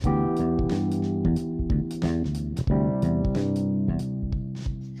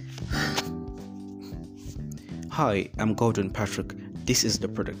Hi, I'm Gordon Patrick. This is the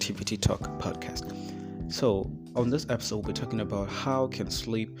Productivity Talk podcast. So, on this episode, we'll be talking about how can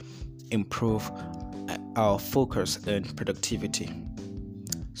sleep improve our focus and productivity.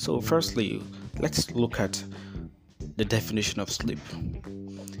 So, firstly, let's look at the definition of sleep.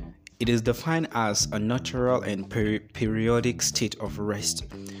 It is defined as a natural and periodic state of rest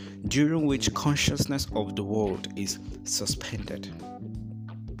during which consciousness of the world is suspended.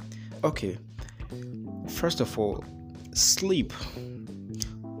 Okay, first of all, sleep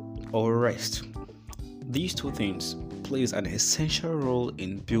or rest. These two things plays an essential role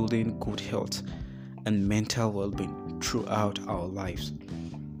in building good health and mental well-being throughout our lives.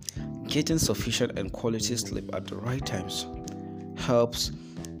 Getting sufficient and quality sleep at the right times helps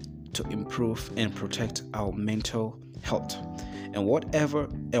to improve and protect our mental health. And whenever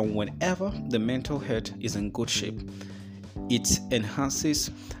the mental health is in good shape, it enhances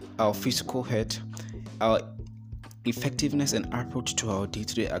our physical health, our effectiveness and approach to our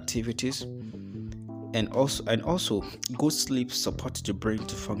day-to-day activities, and also good sleep supports the brain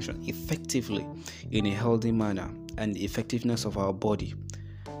to function effectively in a healthy manner, and the effectiveness of our body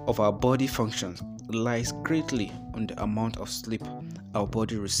functions lies greatly on the amount of sleep our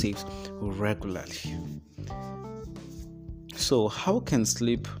body receives regularly. So, how can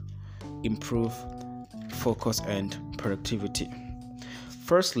sleep improve focus and productivity?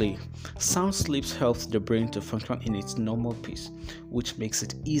 Firstly, sound sleep helps the brain to function in its normal pace, which makes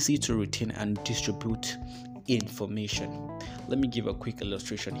it easy to retain and distribute information. Let me give a quick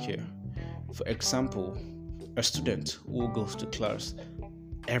illustration here. For example, a student who goes to class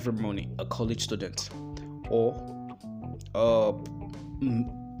every morning, a college student, or a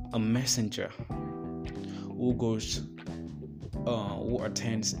messenger who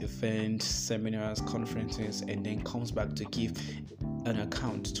attends events, seminars, conferences, and then comes back to give an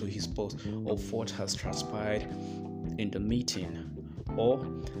account to his boss of what has transpired in the meeting, or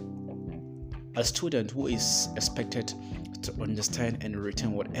a student who is expected to understand and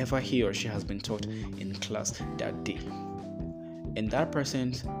retain whatever he or she has been taught in class that day. And that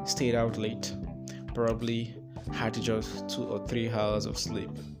person stayed out late, probably had just 2 or 3 hours of sleep.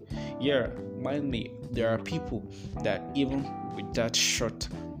 Yeah, mind me, there are people that even with that short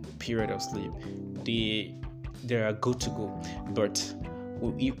period of sleep, they are good to go. But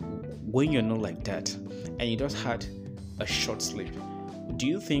when you're not like that and you just had a short sleep, do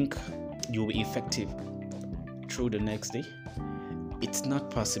you think you'll be effective through the next day? It's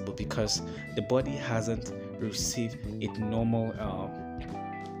not possible because the body hasn't received its normal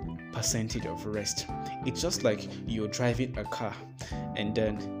percentage of rest. It's just like you're driving a car and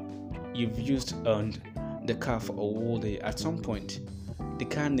then you've used the car for a whole day. At some point, the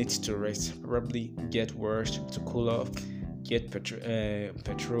car needs to rest, probably get washed to cool off, get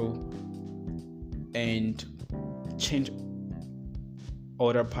petrol, and change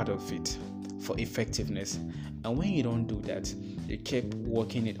other part of it for effectiveness. And when you don't do that, you keep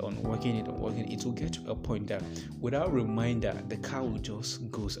working it, it will get to a point that without reminder, the car will just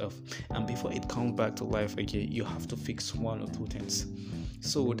goes off, and before it comes back to life again, you have to fix 1 or 2 things.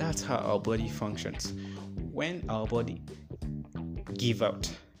 So that's how our body functions. When our body give out,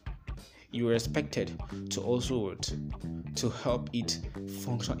 you are expected to also to help it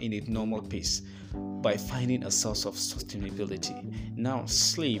function in its normal pace by finding a source of sustainability. Now,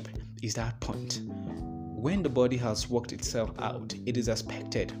 sleep is that point. When the body has worked itself out, it is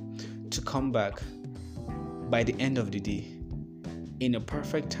expected to come back by the end of the day in a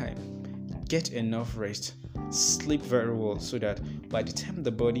perfect time, get enough rest, sleep very well, so that by the time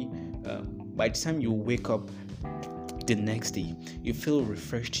you wake up the next day, you feel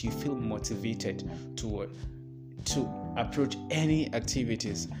refreshed, you feel motivated to approach any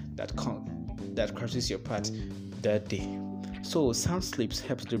activities that crosses your path that day. So sound sleep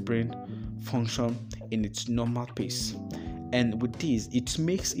helps the brain function in its normal pace, and with this, it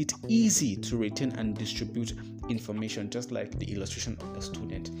makes it easy to retain and distribute information, just like the illustration of a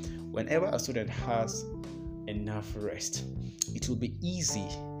student. Whenever a student has enough rest, it will be easy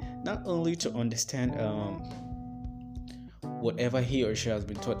not only to understand whatever he or she has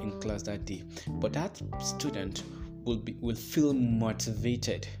been taught in class that day, but that student will feel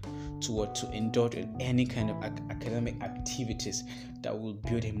motivated to indulge in any kind of academic activities that will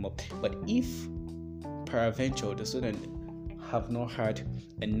build him up. But if peradventure the student have not had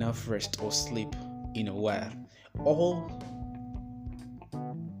enough rest or sleep in a while, all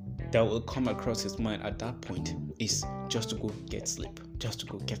that will come across his mind at that point is just to go get sleep.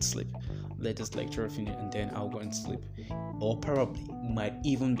 Let this lecture finish and then I'll go and sleep. Or probably might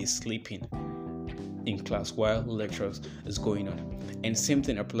even be sleeping in class while lectures is going on. And same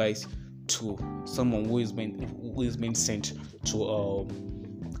thing applies to someone who is being sent to a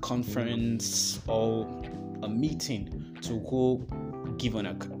conference or a meeting to go give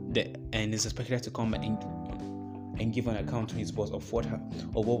and is expected to come and give an account to his boss of what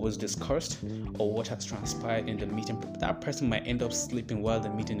was discussed or what has transpired in the meeting. That person might end up sleeping while the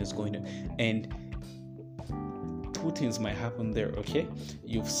meeting is going on, and two things might happen there. Okay,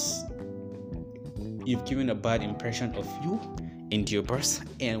 you've given a bad impression of you and your boss,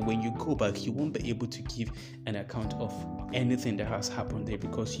 and when you go back, you won't be able to give an account of anything that has happened there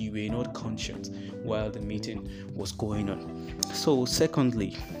because you were not conscious while the meeting was going on. So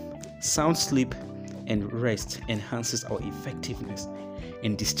secondly, sound sleep and rest enhances our effectiveness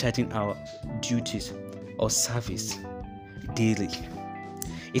in discharging our duties or service daily.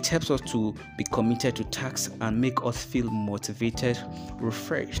 It helps us to be committed to tasks and make us feel motivated,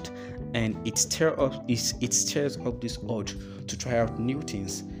 refreshed, and it stirs up this urge to try out new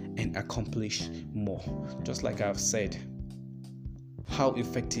things and accomplish more. Just like I've said, how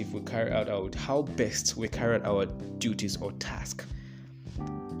effective we carry out how best we carry out our duties or tasks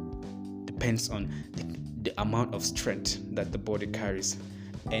depends on the amount of strength that the body carries,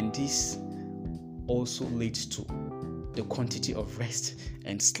 and this also leads to the quantity of rest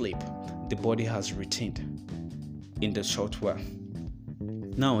and sleep the body has retained in the short while.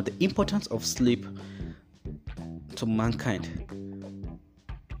 Now, the importance of sleep to mankind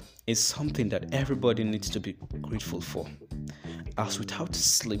is something that everybody needs to be grateful for. As without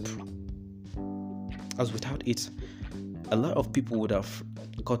it, a lot of people would have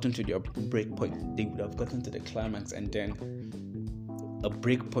gotten to their break point. They would have gotten to the climax, and then a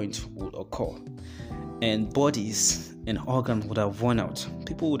break point would occur, and bodies and organs would have worn out.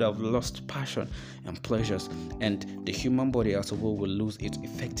 People would have lost passion and pleasures, and the human body as a whole will lose its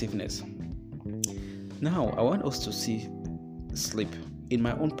effectiveness. Now, I want us to see sleep in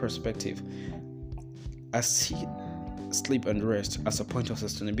my own perspective. I see sleep and rest as a point of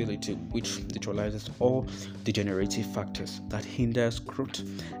sustainability which neutralizes all degenerative factors that hinders growth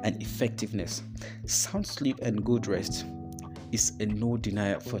and effectiveness. Sound sleep and good rest is a no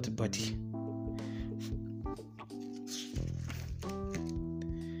denier for the body.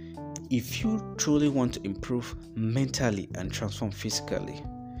 If you truly want to improve mentally and transform physically,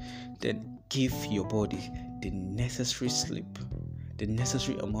 then give your body the necessary sleep, the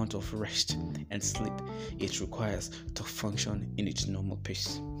necessary amount of rest and sleep it requires to function in its normal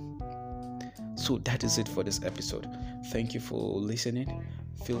pace. So that is it for this episode. Thank you for listening.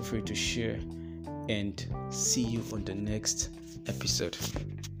 Feel free to share, and see you on the next episode.